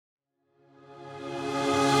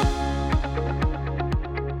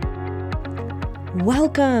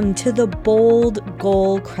Welcome to the Bold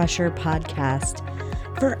Goal Crusher podcast.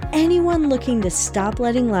 For anyone looking to stop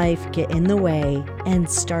letting life get in the way and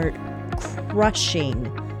start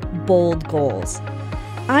crushing bold goals.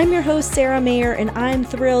 I'm your host, Sarah Mayer, and I'm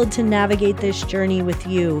thrilled to navigate this journey with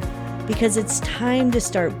you because it's time to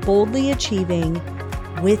start boldly achieving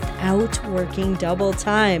without working double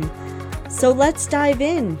time. So let's dive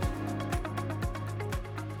in.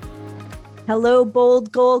 Hello,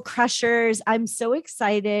 Bold Goal Crushers. I'm so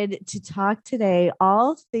excited to talk today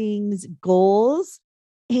all things goals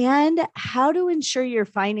and how to ensure your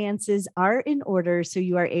finances are in order so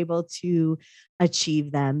you are able to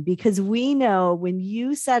achieve them. Because we know when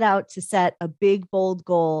you set out to set a big, bold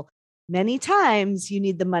goal, many times you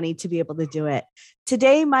need the money to be able to do it.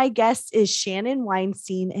 Today, my guest is Shannon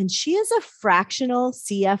Weinstein, and she is a fractional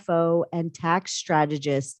CFO and tax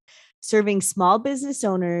strategist serving small business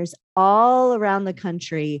owners all around the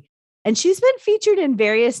country. And she's been featured in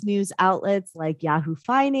various news outlets like Yahoo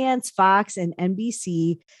Finance, Fox, and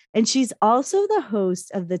NBC. And she's also the host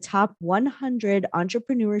of the top 100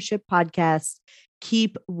 entrepreneurship podcast,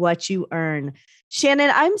 Keep What You Earn. Shannon,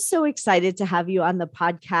 I'm so excited to have you on the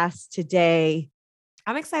podcast today.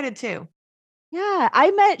 I'm excited too. Yeah,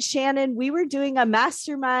 I met Shannon. We were doing a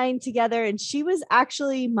mastermind together, and she was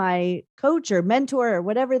actually my coach or mentor or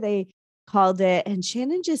whatever they called it. And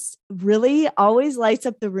Shannon just really always lights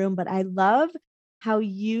up the room. But I love how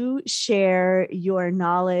you share your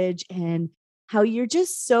knowledge and how you're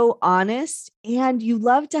just so honest, and you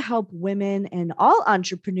love to help women and all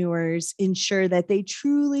entrepreneurs ensure that they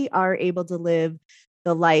truly are able to live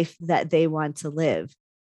the life that they want to live.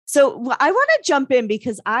 So I want to jump in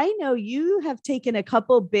because I know you have taken a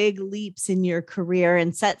couple big leaps in your career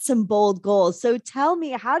and set some bold goals. So tell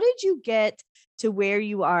me, how did you get to where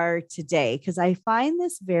you are today? Because I find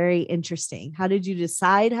this very interesting. How did you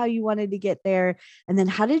decide how you wanted to get there? And then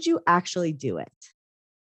how did you actually do it?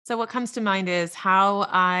 So what comes to mind is how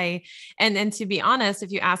and to be honest,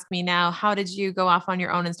 if you ask me now, how did you go off on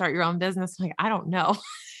your own and start your own business? Like, I don't know.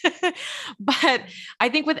 But I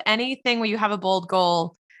think with anything where you have a bold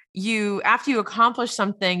goal, after you accomplish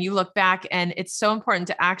something, you look back and it's so important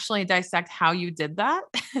to actually dissect how you did that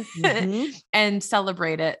and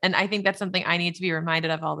celebrate it. And I think that's something I need to be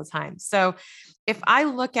reminded of all the time. So if I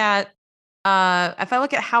look at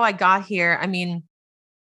how I got here, I mean,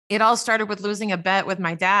 it all started with losing a bet with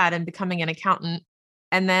my dad and becoming an accountant,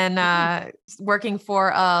 and then working for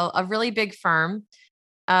a really big firm,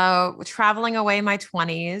 traveling away in my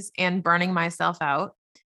 20s and burning myself out.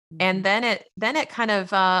 And then it kind of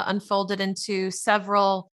unfolded into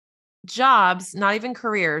several jobs, not even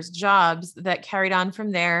careers, jobs that carried on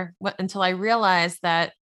from there until I realized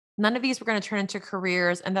that none of these were going to turn into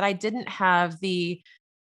careers, and that I didn't have the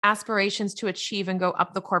aspirations to achieve and go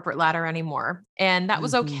up the corporate ladder anymore. And that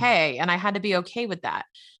was okay. And I had to be okay with that.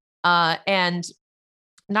 And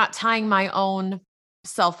not tying my own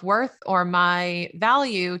self-worth or my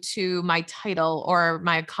value to my title or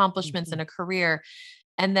my accomplishments in a career.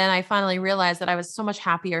 And then I finally realized that I was so much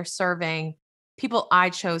happier serving people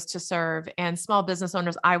I chose to serve and small business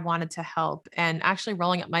owners I wanted to help, and actually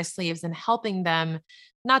rolling up my sleeves and helping them,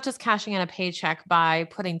 not just cashing in a paycheck by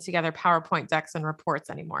putting together PowerPoint decks and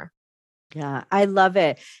reports anymore. Yeah, I love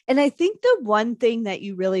it. And I think the one thing that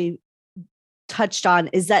you really touched on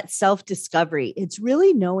is that self-discovery. It's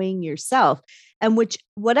really knowing yourself, and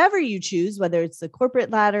whatever you choose, whether it's the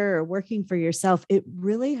corporate ladder or working for yourself, it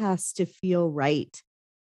really has to feel right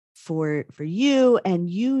for you, and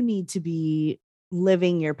you need to be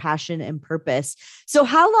living your passion and purpose. So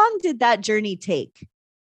how long did that journey take?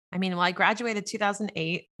 I mean, well, I graduated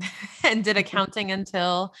 2008 and did accounting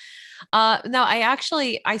until, no,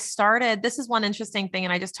 I started, this is one interesting thing.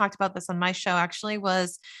 And I just talked about this on my show actually,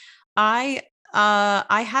 was I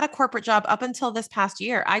had a corporate job up until this past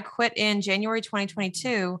year. I quit in January,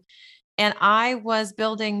 2022, and I was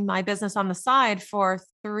building my business on the side for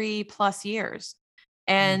 3+ years.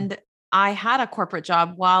 And I had a corporate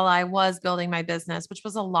job while I was building my business, which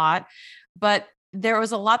was a lot, but there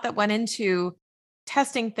was a lot that went into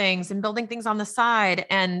testing things and building things on the side.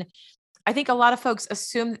 And I think a lot of folks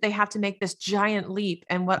assume that they have to make this giant leap.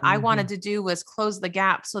 And what I wanted to do was close the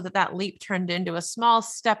gap so that leap turned into a small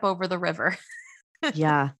step over the river.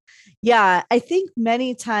 Yeah. Yeah. I think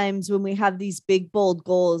many times when we have these big, bold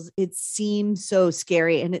goals, it seems so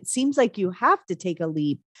scary and it seems like you have to take a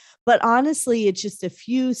leap. But honestly, it's just a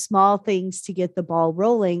few small things to get the ball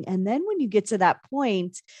rolling. And then when you get to that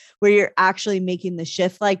point where you're actually making the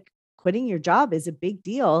shift, like quitting your job is a big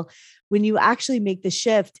deal. When you actually make the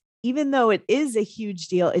shift, even though it is a huge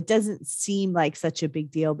deal, it doesn't seem like such a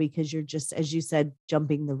big deal because you're just, as you said,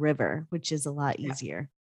 jumping the river, which is a lot Yeah, easier.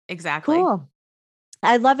 exactly. Cool.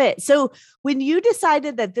 I love it. So, when you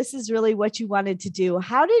decided that this is really what you wanted to do,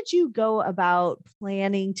 how did you go about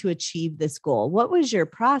planning to achieve this goal? What was your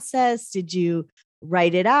process? Did you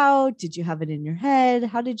write it out? Did you have it in your head?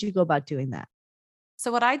 How did you go about doing that?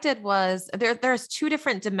 So what I did was there's two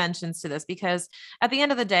different dimensions to this because at the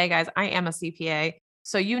end of the day, guys, I am a CPA.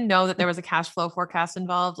 So you know that there was a cash flow forecast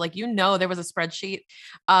involved. Like there was a spreadsheet.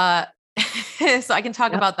 Uh so I can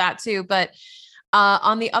talk Yep. about that too. But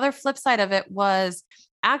on the other flip side of it was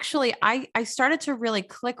actually I started to really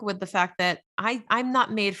click with the fact that I'm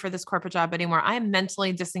not made for this corporate job anymore. I am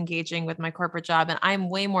mentally disengaging with my corporate job and I'm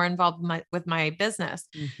way more involved with my business.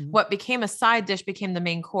 Mhm. What became a side dish became the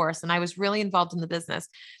main course and I was really involved in the business.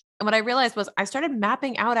 And what I realized was I started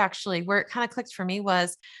mapping out actually where it kind of clicked for me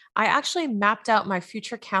was I actually mapped out my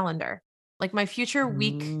future calendar, like my future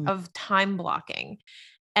week Mm, of time blocking.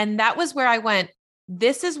 And that was where I went,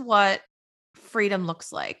 this is what freedom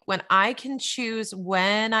looks like when I can choose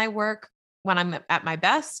when I work, when I'm at my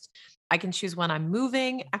best. I can choose when I'm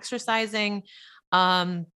moving, exercising,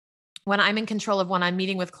 um, when I'm in control of when I'm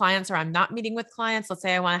meeting with clients or I'm not meeting with clients. Let's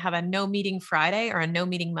say I want to have a no meeting Friday or a no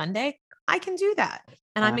meeting Monday. I can do that.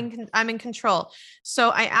 And yeah. I'm in control. So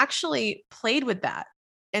I actually played with that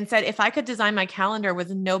and said, if I could design my calendar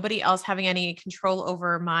with nobody else having any control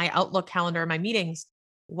over my Outlook calendar, my meetings,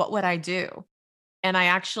 what would I do? And I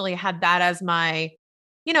actually had that as my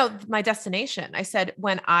destination. I said,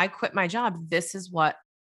 when I quit my job, this is what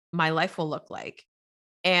my life will look like.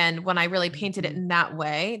 And when I really painted it Mhm. in that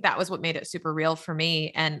way, that was what made it super real for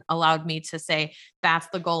me and allowed me to say, that's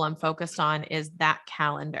the goal I'm focused on is that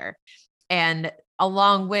calendar. And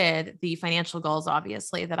along with the financial goals,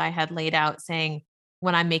 obviously, that I had laid out saying,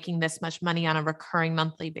 when I'm making this much money on a recurring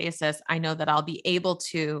monthly basis, I know that I'll be able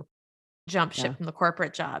to jump Yeah. ship from the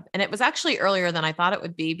corporate job. And it was actually earlier than I thought it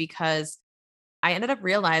would be because I ended up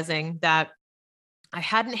realizing that I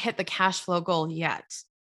hadn't hit the cash flow goal yet,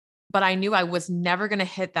 but I knew I was never going to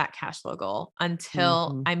hit that cash flow goal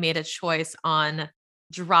until Mhm. I made a choice on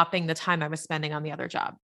dropping the time I was spending on the other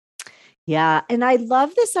job. Yeah. And I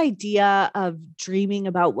love this idea of dreaming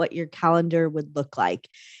about what your calendar would look like.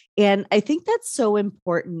 And I think that's so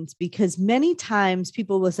important because many times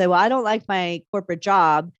people will say, well, I don't like my corporate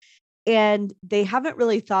job. And they haven't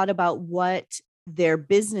really thought about what their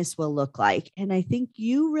business will look like. And I think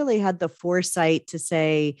you really had the foresight to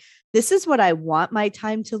say, this is what I want my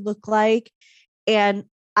time to look like. And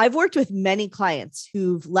I've worked with many clients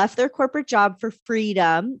who've left their corporate job for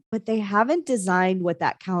freedom, but they haven't designed what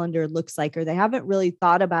that calendar looks like, or they haven't really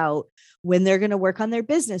thought about when they're going to work on their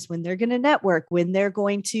business, when they're going to network, when they're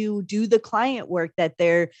going to do the client work that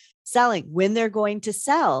they're selling, when they're going to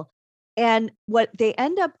sell. And what they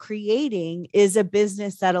end up creating is a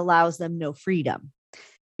business that allows them no freedom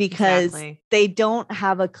because Exactly. they don't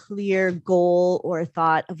have a clear goal or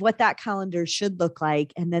thought of what that calendar should look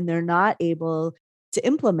like. And then they're not able to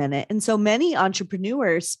implement it. And so many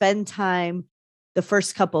entrepreneurs spend time the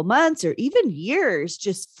first couple months or even years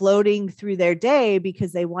just floating through their day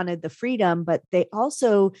because they wanted the freedom, but they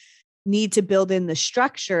also need to build in the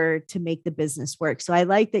structure to make the business work. So I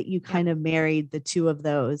like that you Yep. kind of married the two of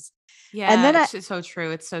those. And Yeah, then it's just so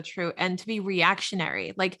true. It's so true. And to be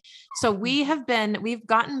reactionary, like, so we've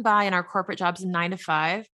gotten by in our corporate jobs 9 to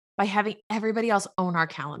 5 by having everybody else own our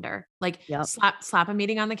calendar. Like yep. slap a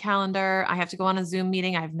meeting on the calendar. I have to go on a Zoom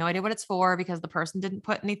meeting. I have no idea what it's for because the person didn't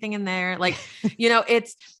put anything in there. Like,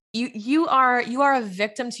 it's you are a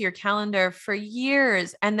victim to your calendar for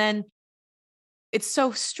years. And then it's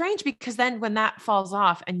so strange because then when that falls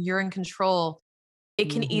off and you're in control, it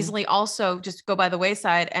can Mhm. easily also just go by the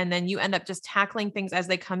wayside. And then you end up just tackling things as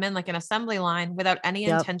they come in, like an assembly line without any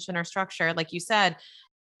Yep. intention or structure, like you said.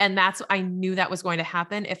 And I knew that was going to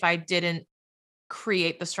happen if I didn't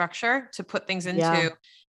create the structure to put things Yeah. into,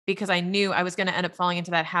 because I knew I was going to end up falling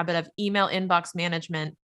into that habit of email inbox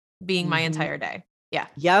management being my Mhm. entire day. Yeah.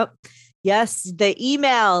 Yep. Yes, the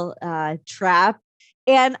email trap.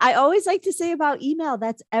 And I always like to say about email,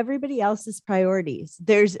 that's everybody else's priorities.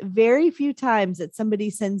 There's very few times that somebody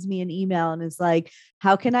sends me an email and is like,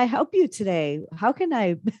 how can I help you today? How can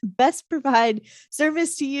I best provide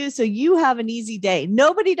service to you so you have an easy day?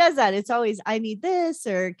 Nobody does that. It's always, I need this,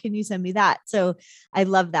 or can you send me that? So I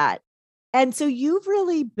love that. And so you've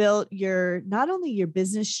really built your not only your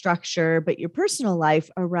business structure, but your personal life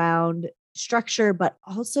around structure, but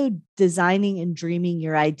also designing and dreaming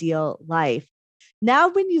your ideal life. Now,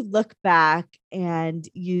 when you look back and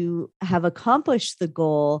you have accomplished the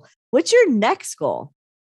goal, what's your next goal?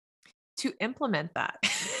 To implement that.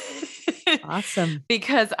 Awesome.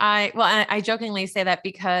 Because I jokingly say that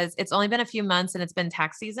because it's only been a few months and it's been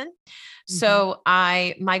tax season. Mhm. So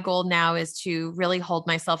my goal now is to really hold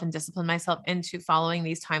myself and discipline myself into following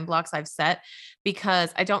these time blocks I've set,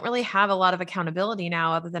 because I don't really have a lot of accountability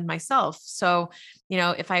now other than myself. So,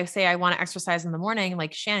 if I say I want to exercise in the morning,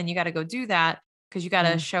 like, Shannon, you got to go do that because you got to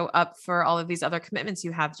Yeah. show up for all of these other commitments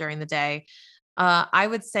you have during the day. I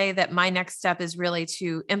would say that my next step is really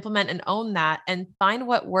to implement and own that and find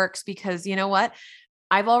what works, because you know what?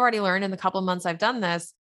 I've already learned in the couple of months I've done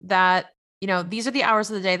this that, these are the hours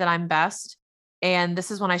of the day that I'm best. And this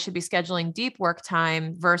is when I should be scheduling deep work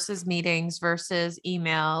time versus meetings versus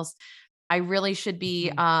emails. I really should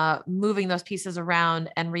be Mhm. moving those pieces around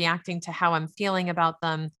and reacting to how I'm feeling about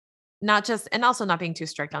them, and also not being too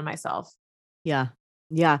strict on myself. Yeah.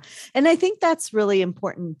 Yeah. And I think that's really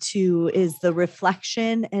important too, is the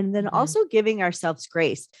reflection and then Mhm. also giving ourselves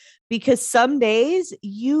grace, because some days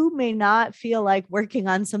you may not feel like working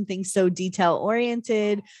on something so detail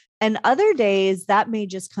oriented, and other days that may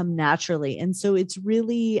just come naturally. And so it's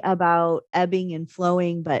really about ebbing and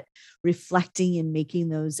flowing, but reflecting and making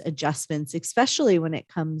those adjustments, especially when it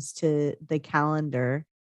comes to the calendar.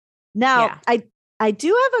 Now, Yeah. I do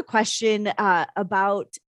have a question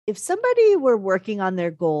about if somebody were working on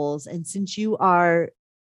their goals, and since you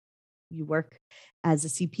work as a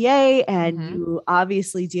CPA and Hmm. you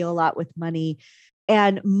obviously deal a lot with money,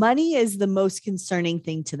 and money is the most concerning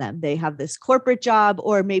thing to them. They have this corporate job,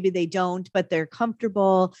 or maybe they don't, but they're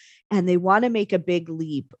comfortable and they want to make a big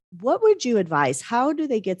leap. What would you advise? How do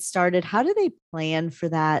they get started? How do they plan for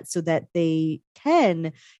that so that they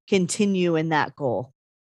can continue in that goal?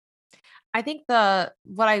 I think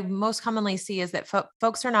what I most commonly see is that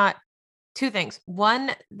folks are not two things.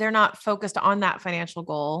 One, they're not focused on that financial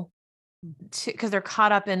goal because they're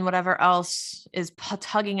caught up in whatever else is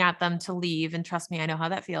tugging at them to leave. And trust me, I know how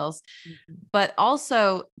that feels. Mhm. But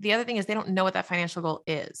also, the other thing is they don't know what that financial goal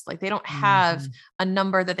is. Like, they don't have Mhm. a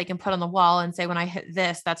number that they can put on the wall and say, when I hit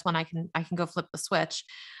this, that's when I can go flip the switch.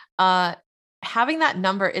 Uh, Having that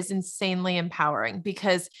number is insanely empowering,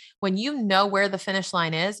 because when you know where the finish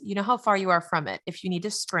line is, you know how far you are from it. If you need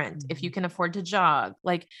to sprint, if you Mhm. can afford to jog,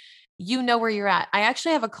 like, you know where you're at. I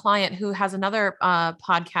actually have a client who has another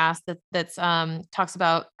podcast that's talks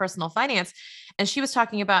about personal finance, and she was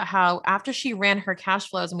talking about how after she ran her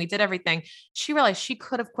cash flows and we did everything, she realized she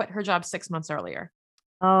could have quit her job 6 months earlier.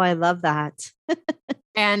 Oh, I love that.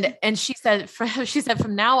 And she said, she said,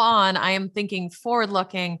 from now on, I am thinking forward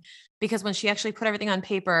looking, because when she actually put everything on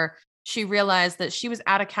paper, she realized that she was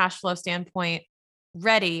at a cash flow standpoint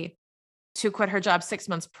ready to quit her job 6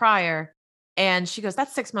 months prior. And she goes,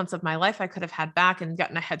 that's 6 months of my life I could have had back and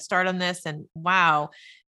gotten a head start on this. And wow.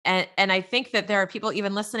 And I think that there are people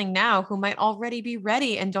even listening now who might already be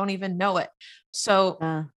ready and don't even know it. So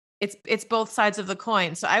Yeah. it's both sides of the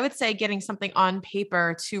coin. So I would say getting something on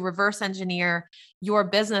paper to reverse engineer your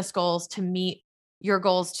business goals to meet your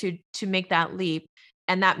goals to make that leap.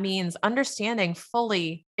 And that means understanding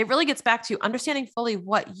fully. It really gets back to understanding fully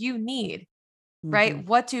what you need, Mhm. right?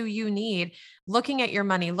 What do you need? Looking at your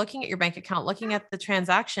money, looking at your bank account, looking at the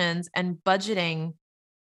transactions and budgeting.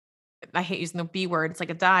 I hate using the B word. It's like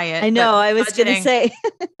a I diet, but know, I was gonna budgeting. say.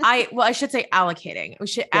 I should say allocating. We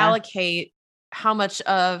should Yeah. allocate how much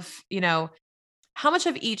of, how much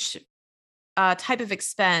of each type of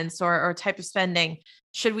expense or type of spending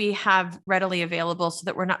should we have readily available so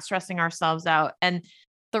that we're not stressing ourselves out. And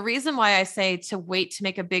the reason why I say to wait to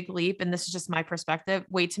make a big leap, and this is just my perspective,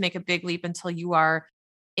 wait to make a big leap until you are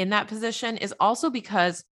in that position, is also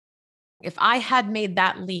because if I had made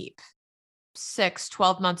that leap 6,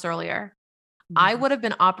 12 months earlier, I Mhm. would have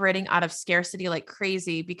been operating out of scarcity like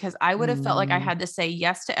crazy, because I would have felt like I Mm. had to say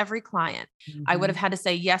yes to every client. I would have Mhm. had to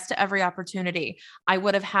say yes to every opportunity. I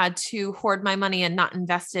would have had to hoard my money and not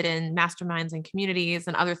invest it in masterminds and communities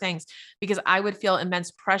and other things, because I would feel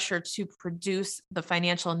immense pressure to produce the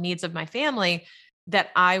financial needs of my family,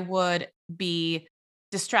 that I would be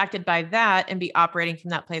distracted by that and be operating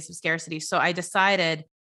from that place of scarcity. So I decided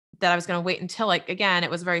that I was going to wait until, like, again,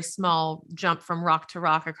 it was a very small jump from rock to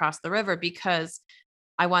rock across the river, because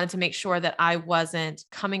I wanted to make sure that I wasn't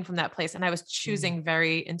coming from that place and I was Mm. choosing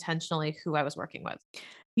very intentionally who I was working with.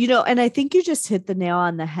 And I think you just hit the nail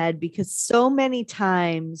on the head, because so many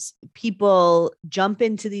times people jump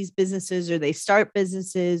into these businesses, or they start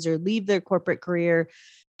businesses or leave their corporate career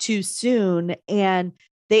too soon, and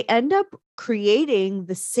they end up creating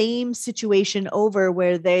the same situation over,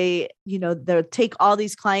 where they'll take all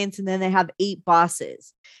these clients and then they have eight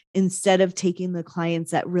bosses, instead of taking the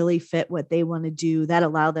clients that really fit what they want to do, that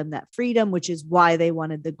allow them that freedom, which is why they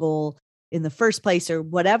wanted the goal in the first place, or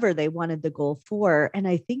whatever they wanted the goal for. And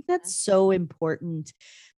I think that's so important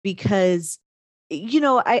because,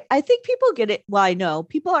 I think people get it. Well, I know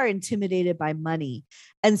people are intimidated by money.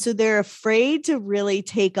 And so they're afraid to really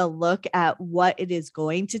take a look at what it is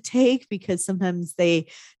going to take, because sometimes they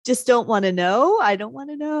just don't want to know. I don't want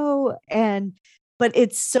to know. But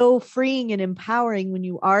it's so freeing and empowering when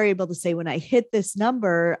you are able to say, when I hit this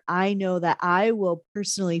number, I know that I will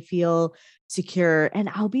personally feel secure and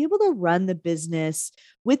I'll be able to run the business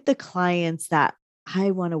with the clients that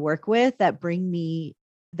I want to work with, that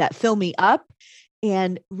fill me up,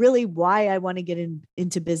 and really why I want to get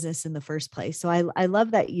into business in the first place. So I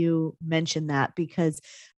love that you mentioned that, because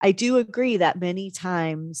I do agree that many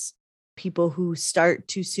times people who start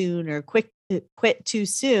too soon or quit too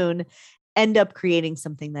soon end up creating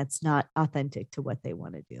something that's not authentic to what they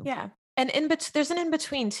want to do. Yeah. And there's an in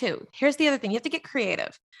between too. Here's the other thing. You have to get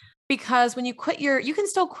creative, because when you you can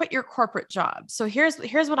still quit your corporate job. So here's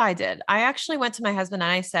what I did. I actually went to my husband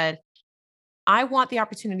and I said, I want the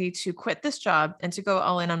opportunity to quit this job and to go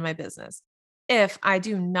all in on my business. If I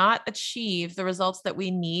do not achieve the results that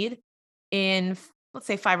we need in, let's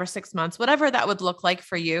say, 5 or 6 months, whatever that would look like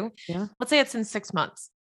for you, Yeah. let's say it's in 6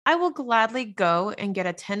 months, I will gladly go and get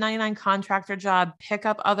a 1099 contractor job, pick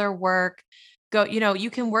up other work. Go, you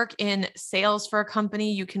can work in sales for a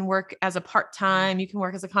company. You can work as a part-time, you can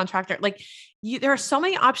work as a contractor. Like there are so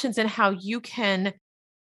many options in how you can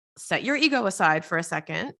set your ego aside for a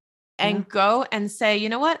second Yeah. and go and say, you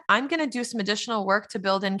know what, I'm going to do some additional work to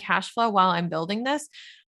build in cash flow while I'm building this.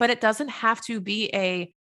 But it doesn't have to be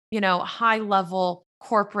a, high level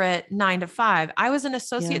corporate 9 to 5. I was an Yeah.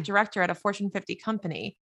 associate director at a Fortune 50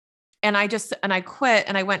 company, and I quit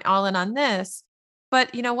and I went all in on this.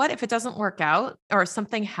 But you know what, if it doesn't work out or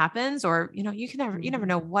something happens, or, you never Mhm.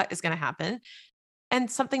 know what is going to happen, and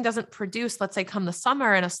something doesn't produce, let's say come the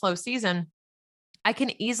summer in a slow season, I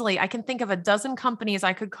can think of a dozen companies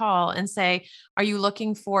I could call and say, are you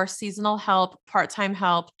looking for seasonal help, part-time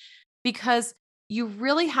help? Because you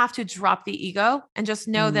really have to drop the ego and just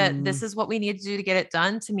know that Mm. this is what we need to do to get it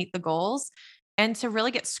done, to meet the goals, and to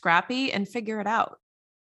really get scrappy and figure it out.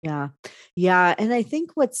 Yeah. Yeah. And I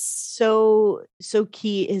think what's so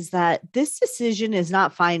key is that this decision is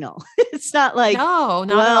not final. It's not like, No, not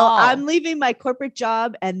at well, I'm all. leaving my corporate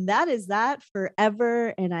job and that is that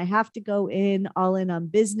forever. And I have to go all in on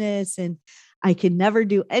business, and I can never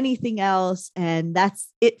do anything else. And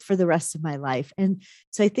that's it for the rest of my life. And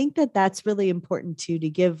so I think that that's really important too, to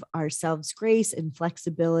give ourselves grace and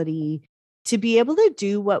flexibility to be able to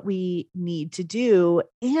do what we need to do.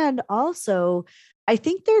 And also, I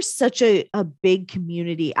think there's such a big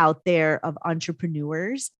community out there of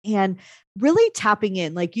entrepreneurs, and really tapping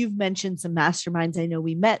in, like you've mentioned some masterminds. I know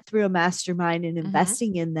we met through a mastermind and Mhm.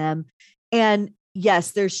 investing in them. And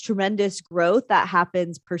yes, there's tremendous growth that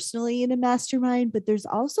happens personally in a mastermind, but there's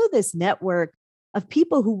also this network of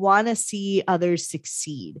people who want to see others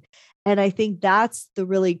succeed. And I think that's the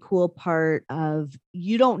really cool part of,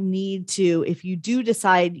 you don't need to, if you do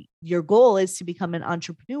decide your goal is to become an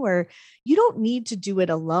entrepreneur, you don't need to do it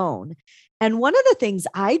alone. And one of the things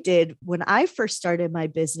I did when I first started my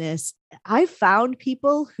business, I found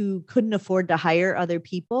people who couldn't afford to hire other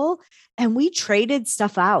people, and we traded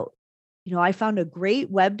stuff out. I found a great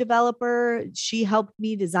web developer. She helped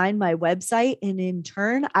me design my website. And in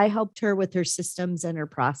turn, I helped her with her systems and her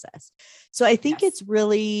process. So I think Yes. it's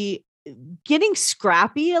really getting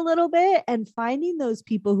scrappy a little bit and finding those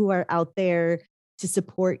people who are out there to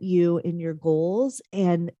support you in your goals.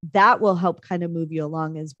 And that will help kind of move you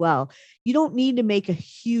along as well. You don't need to make a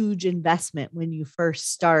huge investment when you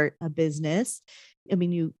first start a business. I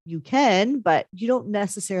mean, you can, but you don't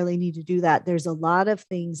necessarily need to do that. There's a lot of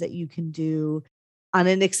things that you can do on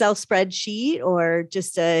an Excel spreadsheet or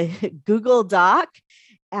just a Google Doc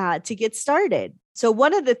to get started. So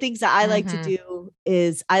one of the things that I like to Mhm. do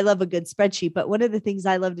is, I love a good spreadsheet, but one of the things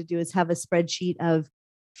I love to do is have a spreadsheet of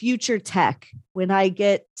future tech. When I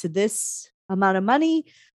get to this amount of money,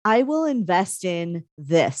 I will invest in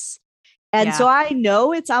this. And so Yeah. I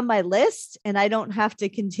know it's on my list and I don't have to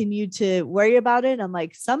continue to worry about it. I'm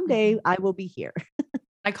like, someday Mhm. I will be here.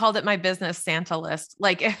 I called it my business Santa list.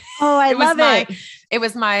 Like Oh, I it was love my, it. it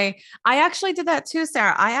was my, I actually did that too,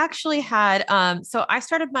 Sarah. I actually had, so I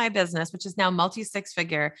started my business, which is now multi six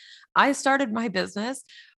figure. I started my business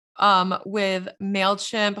with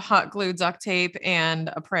MailChimp, hot glue, duct tape, and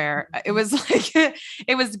a prayer. It was like,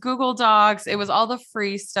 it was Google Docs. It was all the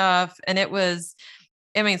free stuff. And it was,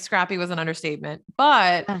 I mean, scrappy was an understatement,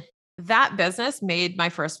 but Yeah. that business made my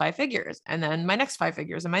first 5 figures and then my next 5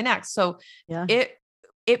 figures and my next. So Yeah. it,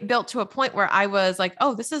 it built to a point where I was like,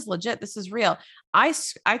 oh, this is legit. This is real. I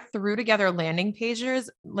threw together landing pages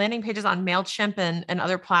on MailChimp and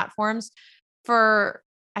other platforms for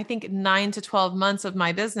I think 9 to 12 months of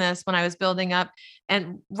my business when I was building up.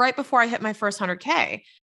 And right before I hit my first 100K,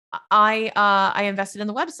 I invested in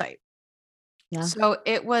the website. Yeah. So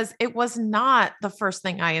it was not the first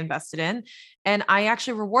thing I invested in. And I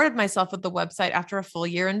actually rewarded myself with the website after a full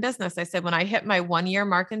year in business. I said, when I hit my 1 year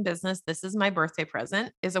mark in business, this is my birthday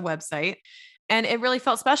present, is a website. And it really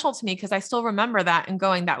felt special to me because I still remember that and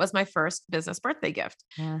going, that was my first business birthday gift.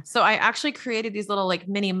 Yeah. So I actually created these little like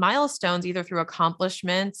mini milestones, either through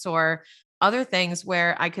accomplishments or other things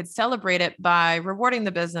where I could celebrate it by rewarding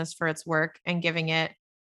the business for its work and giving it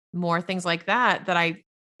more things like that, that I,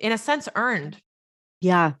 in a sense, earned.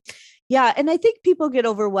 Yeah. Yeah. And I think people get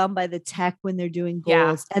overwhelmed by the tech when they're doing Yeah.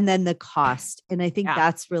 goals and then the cost. And I think Yeah.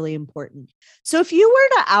 that's really important. So if you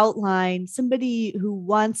were to outline somebody who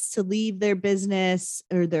wants to leave their business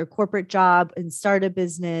or their corporate job and start a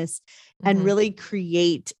business and Mhm. really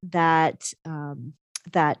create that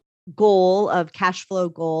goal of cash flow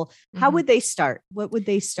goal, how Mhm. would they start? What would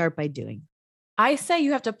they start by doing? I say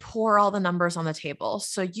you have to pour all the numbers on the table.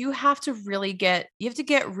 So you have to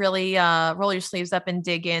get really roll your sleeves up and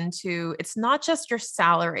dig into, it's not just your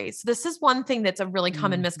salary. So this is one thing that's a really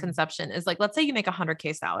common Mhm. misconception is like, let's say you make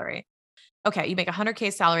 100K salary. Okay, you make 100K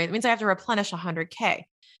salary. That means I have to replenish 100K.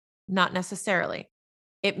 Not necessarily.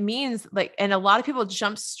 It means like, and a lot of people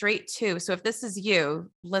jump straight to, so if this is you,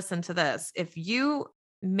 listen to this. If you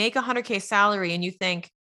make 100K salary and you think,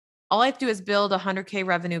 all I have to do is build a 100K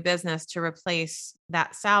revenue business to replace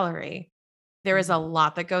that salary, there is a Mhm.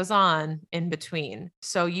 lot that goes on in between.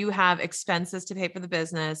 So you have expenses to pay for the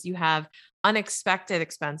business, you have unexpected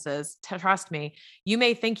expenses. Trust me, you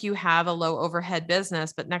may think you have a low overhead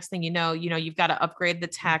business, but next thing you know, you've got to upgrade the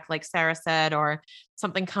tech, like Sarah said, or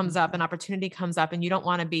something comes up, an Mhm. opportunity comes up, and you don't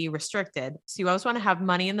want to be restricted. So you always want to have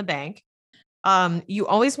money in the bank. You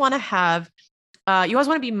always want to have you always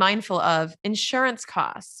want to be mindful of insurance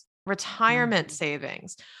costs, retirement Mhm.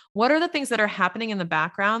 savings. What are the things that are happening in the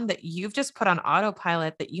background that you've just put on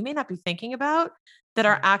autopilot that you may not be thinking about, that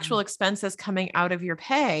are actual Mhm. expenses coming out of your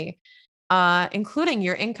pay, including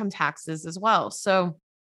your income taxes as well? So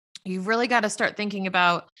you've really got to start thinking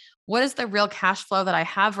about, what is the real cash flow that I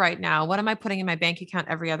have right now? What am I putting in my bank account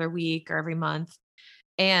every other week or every month?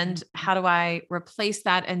 And Mhm. how do I replace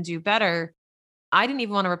that and do better? I didn't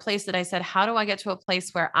even want to replace it. I said, how do I get to a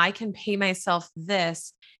place where I can pay myself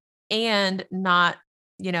this and not,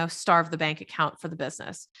 starve the bank account for the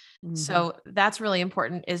business? Mhm. So that's really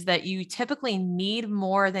important, is that you typically need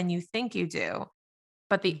more than you think you do.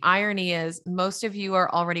 But the irony is, most of you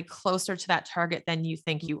are already closer to that target than you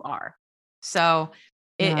think you are. So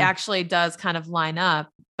it Yeah. actually does kind of line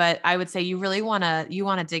up. But I would say you want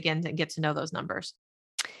to dig in and get to know those numbers.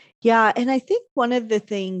 Yeah. And I think one of the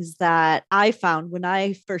things that I found when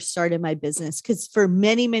I first started my business, because for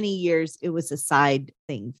many, many years, it was a side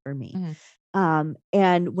thing for me. Mhm.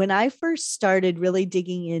 And when I first started really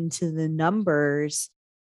digging into the numbers,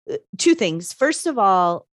 two things. First of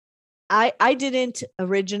all, I didn't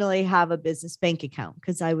originally have a business bank account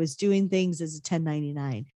because I was doing things as a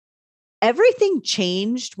 1099. Everything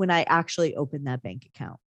changed when I actually opened that bank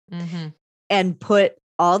account Mhm. and put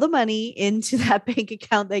all the money into that bank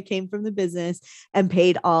account that came from the business and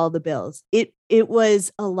paid all the bills. It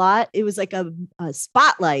was a lot. It was like a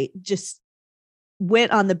spotlight just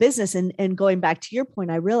went on the business. And going back to your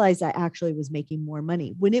point, I realized I actually was making more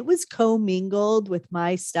money when it was commingled with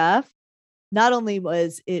my stuff. Not only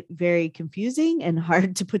was it very confusing and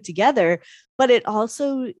hard to put together, but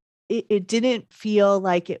it didn't feel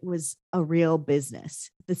like it was a real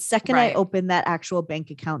business. The second I Right. opened that actual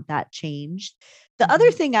bank account, that changed. The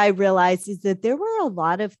other Mhm. thing I realized is that there were a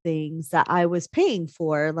lot of things that I was paying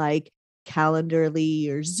for, like Calendarly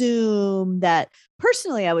or Zoom, that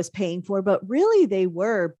personally I was paying for, but really they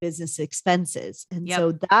were business expenses. And Yep.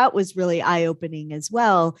 so that was really eye opening as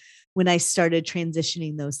well when I started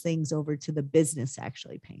transitioning those things over to the business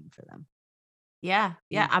actually paying for them. Yeah,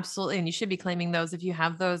 yeah, Mm. absolutely. And you should be claiming those if you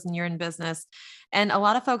have those and you're in business. And a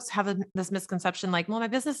lot of folks have this misconception like, well, my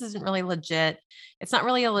business isn't really legit. It's not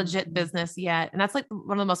really a legit Mhm. business yet. And that's like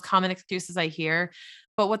one of the most common excuses I hear.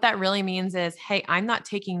 But what that really means is, hey, I'm not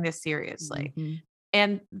taking this seriously. Mhm.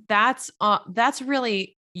 And that's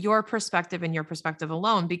really your perspective and your perspective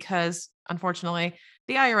alone, because unfortunately,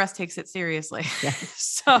 the IRS takes it seriously.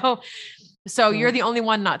 Yes. So Yeah. you're the only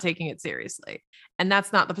one not taking it seriously. And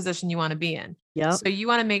that's not the position you want to be in. Yep. So you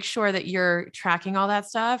want to make sure that you're tracking all that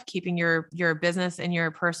stuff, keeping your business and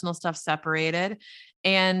your personal stuff separated.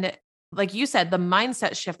 And like you said, the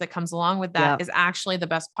mindset shift that comes along with that Yep. is actually the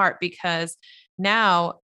best part, because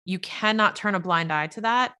now You cannot turn a blind eye to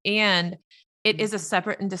that. And it is a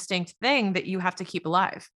separate and distinct thing that you have to keep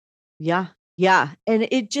alive. Yeah. Yeah. And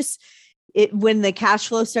when the cash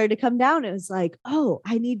flow started to come down, it was like, oh,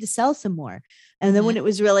 I need to sell some more. And then when it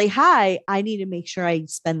was really high, I need to make sure I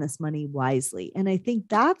spend this money wisely. And I think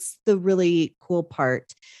that's the really cool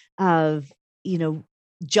part of,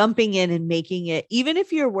 jumping in and making it, even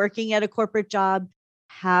if you're working at a corporate job,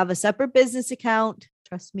 have a separate business account.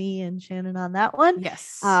 Trust me and Shannon on that one.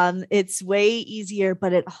 Yes. It's way easier,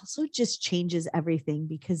 but it also just changes everything,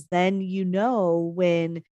 because then,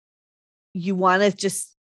 when you want to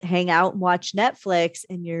just hang out and watch Netflix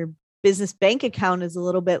and your business bank account is a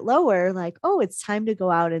little bit lower, like, oh, it's time to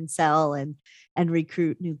go out and sell and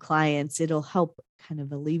recruit new clients. It'll help kind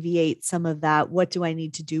of alleviate some of that. What do I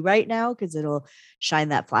need to do right now? Because it'll shine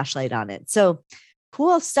that flashlight on it. So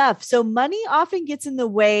cool stuff. So money often gets in the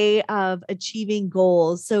way of achieving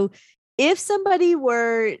goals. So if somebody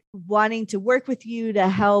were wanting to work with you to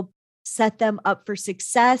help set them up for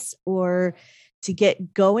success, or to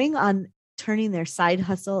get going on turning their side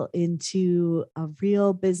hustle into a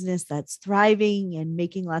real business that's thriving and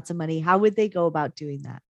making lots of money, how would they go about doing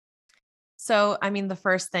that? So, I mean, the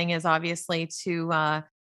first thing is obviously to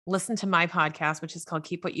listen to my podcast, which is called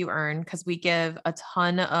Keep What You Earn, because we give a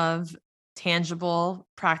ton of tangible,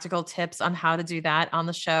 practical tips on how to do that on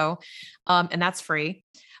the show. And that's free.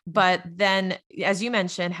 But then, as you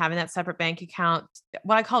mentioned, having that separate bank account,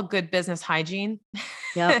 what I call good business hygiene.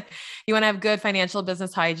 Yep. You want to have good financial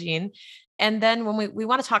business hygiene. And then when we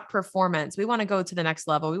want to talk performance, we want to go to the next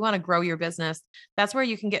level. We want to grow your business. That's where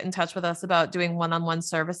you can get in touch with us about doing one-on-one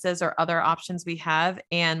services or other options we have.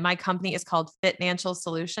 And my company is called Financial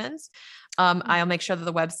Solutions. I'll make sure that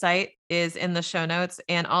the website is in the show notes,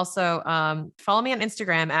 and also follow me on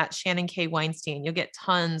Instagram at Shannon K. Weinstein. You'll get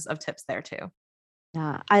tons of tips there too.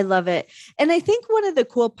 Yeah, I love it. And I think one of the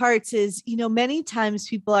cool parts is, many times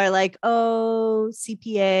people are like, oh,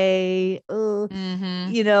 CPA, oh,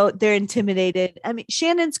 they're intimidated. I mean,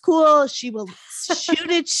 Shannon's cool. She will shoot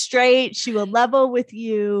it straight. She will level with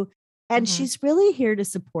you. And she's really here to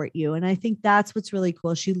support you. And I think that's what's really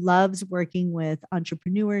cool. She loves working with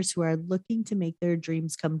entrepreneurs who are looking to make their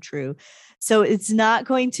dreams come true. So it's not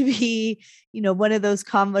going to be, one of those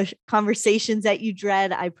conversations that you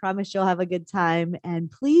dread. I promise you'll have a good time.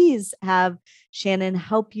 And please have Shannon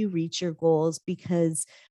help you reach your goals, because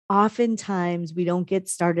oftentimes we don't get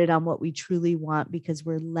started on what we truly want because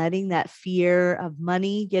we're letting that fear of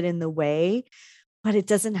money get in the way, but it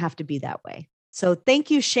doesn't have to be that way. So thank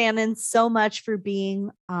you, Shannon, so much for being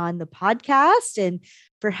on the podcast and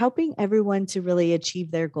for helping everyone to really achieve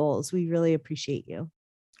their goals. We really appreciate you.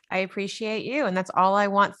 I appreciate you. And that's all I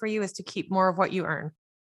want for you, is to keep more of what you earn.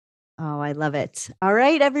 Oh, I love it. All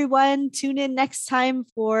right, everyone. Tune in next time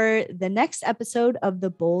for the next episode of the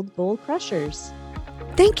Bold Goal Crushers.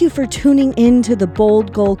 Thank you for tuning in to the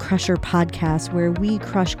Bold Goal Crusher podcast, where we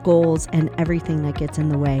crush goals and everything that gets in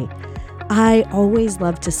the way. I always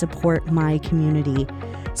love to support my community,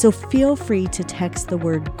 so feel free to text the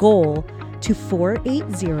word GOAL to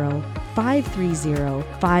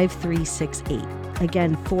 480-530-5368.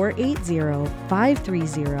 Again,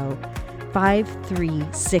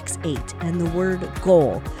 480-530-5368, and the word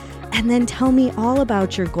GOAL. And then tell me all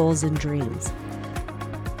about your goals and dreams.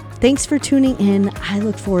 Thanks for tuning in. I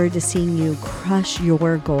look forward to seeing you crush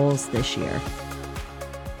your goals this year.